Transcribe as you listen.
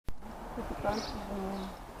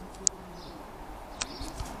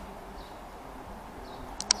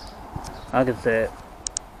I can see it.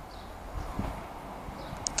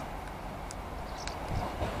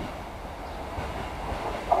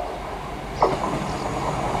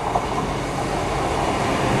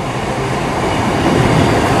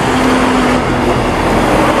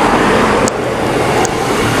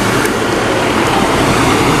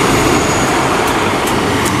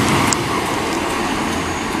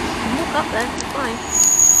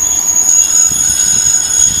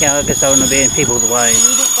 Yeah, I guess I want to be in people's way.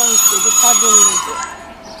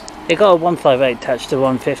 It got a 158 attached to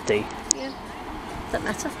 150. Yeah. Doesn't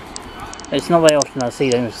matter. It's not very often I see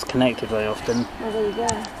them connected very often. Well, there you go.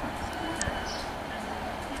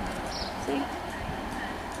 See?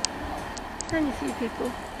 Only a few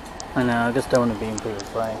people. I know, I just don't want to be in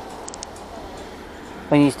people's way.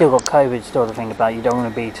 When you still got COVID still to think about, you don't want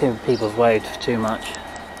to be in people's way too much.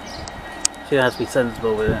 So you have to be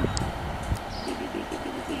sensible with it.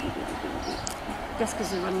 Just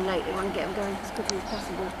because they're running late, they want to get them going as quickly as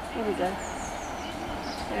possible. Here we go.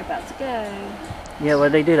 They're about to go. Yeah, well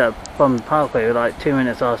they do that from the parkway, like 2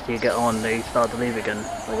 minutes after you get on, they start to leave again.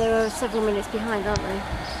 Well, they were several minutes behind, aren't they?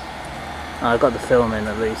 I got the film in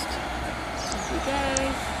at least. Here we go.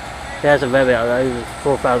 It has a rev it at over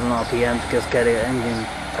 4,000 RPM to just get it engine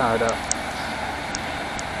powered up.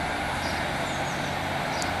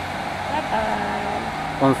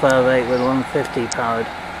 Bye-bye. 158 with 150 powered.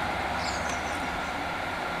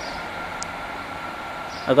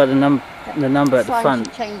 I got the number at the front.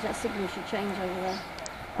 Should change, that signal should change over there.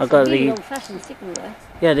 I got really the old-fashioned signal there.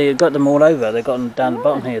 Yeah, they got them all over. They got them down the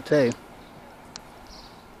bottom here too.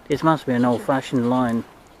 This must be an old-fashioned line.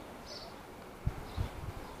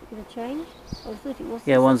 Going to change? Oh, I thought it was.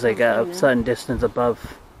 Yeah, once they get a certain distance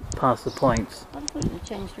above, past the points. I thought it had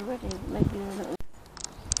changed already. Maybe a little.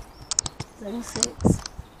 Zone 6.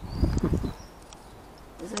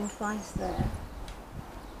 Zone 5's there.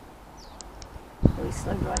 Oh, he's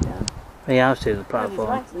slowed right down. Yeah, I've seen the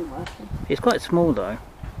platform. It's quite small though.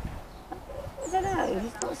 I don't know,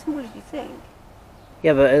 he's not as small as you think.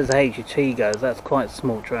 Yeah, but as HUT goes, that's quite a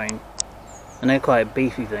small train. And they're quite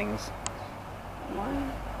beefy things.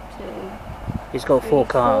 1, 2. He's got 4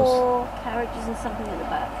 cars. 4 carriages and something at the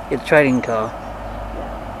back. It's a trading car. Yeah.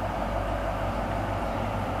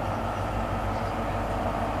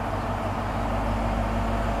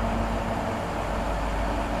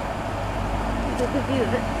 It's a good view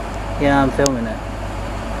of it. Yeah, I'm filming it.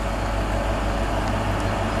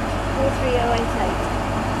 43088.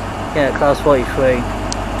 Yeah, class 43.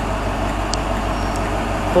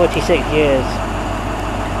 46 years.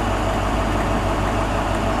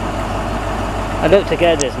 I looked to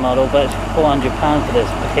get this model, but it's £400 for this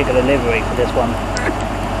particular livery for this one. It's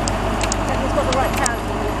got the right carriage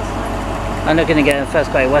on it this time. I'm looking to get a first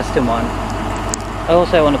grade Western one. I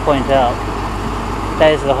also want to point out,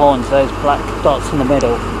 there's the horns, those black dots in the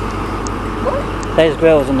middle. What? Those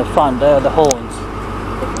grills in the front, they are the horns.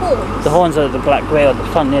 The horns? The horns are the black grill at the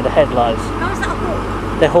front near the headlights. How is that a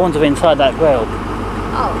horn? The horns are inside that grill.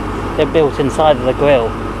 Oh. They're built inside of the grill.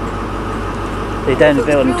 They don't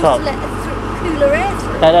build on top. Cooler air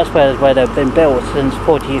through? No, that's where they've been built since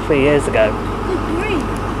 43 years ago. Good grief.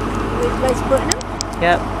 Weird place of putting them.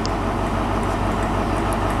 Yep.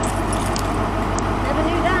 Never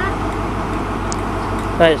knew that.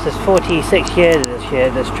 But it's just 46 years this year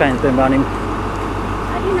this train's been running.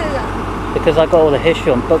 How do you know that? Because I got all the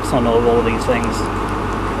history on books on all these things.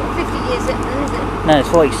 50 years in then, is it? No, it's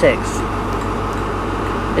 46.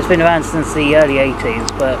 It's been around since the early 80s,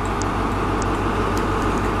 but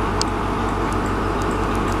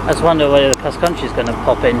I just wonder whether the cross country is going to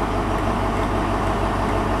pop in. The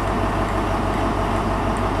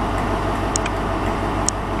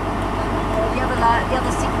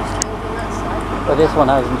other signal's changed on that side. But this one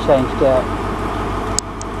hasn't changed yet.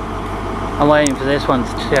 I'm waiting for this one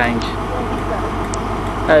to change.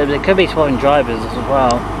 There could be swapping drivers as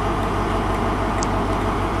well.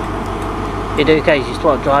 You do occasionally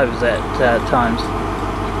swap drivers at times.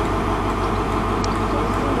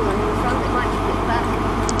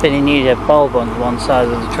 But you need a bulb on one side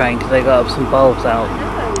of the train because they got some bulbs out.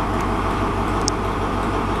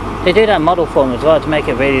 They do that model form as well to make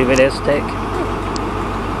it really realistic.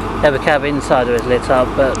 They have a cab inside is lit up,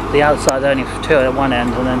 but the outside only 2 at one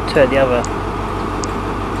end and then 2 at the other.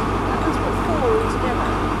 That one's got 4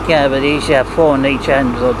 altogether. Yeah, but they usually have 4 on each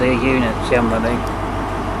end of the units generally.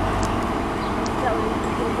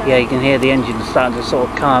 Yeah, you can hear the engine starting to sort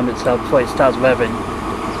of calm itself before it starts revving.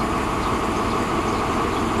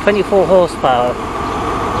 24 horsepower.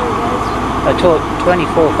 I taught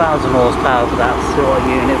 24,000 horsepower for that sort of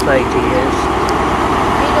unit for 80 years.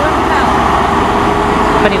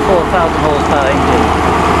 24,000 horsepower engine.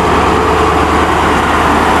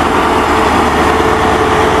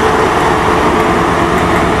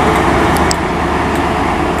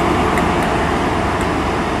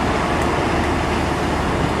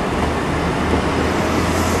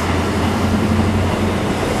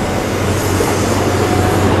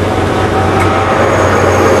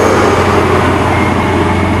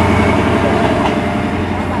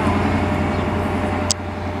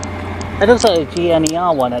 It looks like a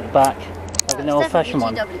GNER one at the back, like an old fashioned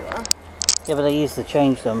one. GWR. Yeah, but they used to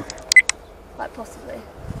change them. Quite possibly.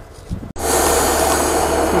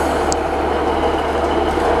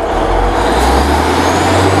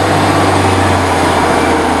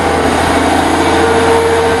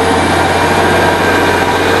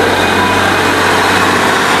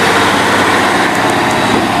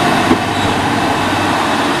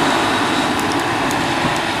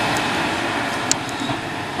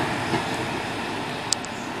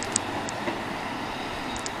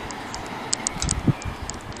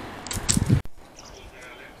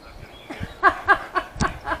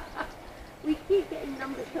 We keep getting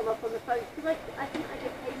numbers come up on the phone because I think I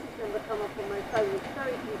get Casey's number come up on my phone. It's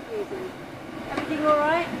very confusing. Everything all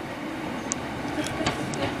right?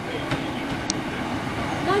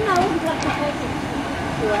 No, I wouldn't like to take it.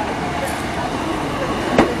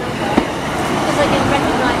 Because I didn't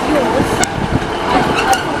recognise yours,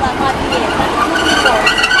 I thought that might be it. That's all it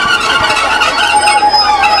was.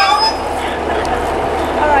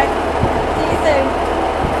 All right. See you soon.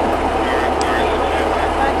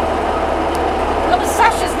 That was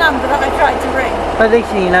Sasha's number that I tried to ring. At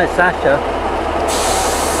least you know Sasha.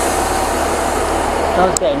 I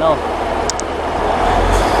was getting off.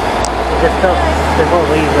 Just felt before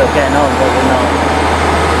we were getting on, but we're not.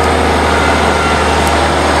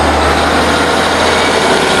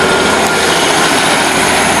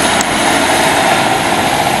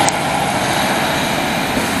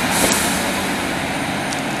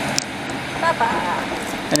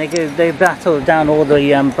 And they battle down all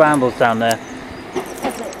the brambles down there.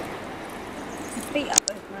 That's it. Beat up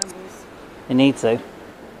those brambles. You need to.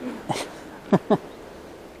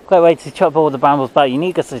 Great way to chop all the brambles back. You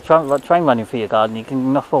need to get a train running for your garden. You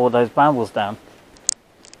can knock all those brambles down.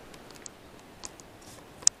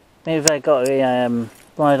 Maybe if I got a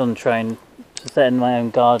ride-on train to set in my own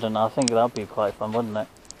garden, I think that'd be quite fun, wouldn't it?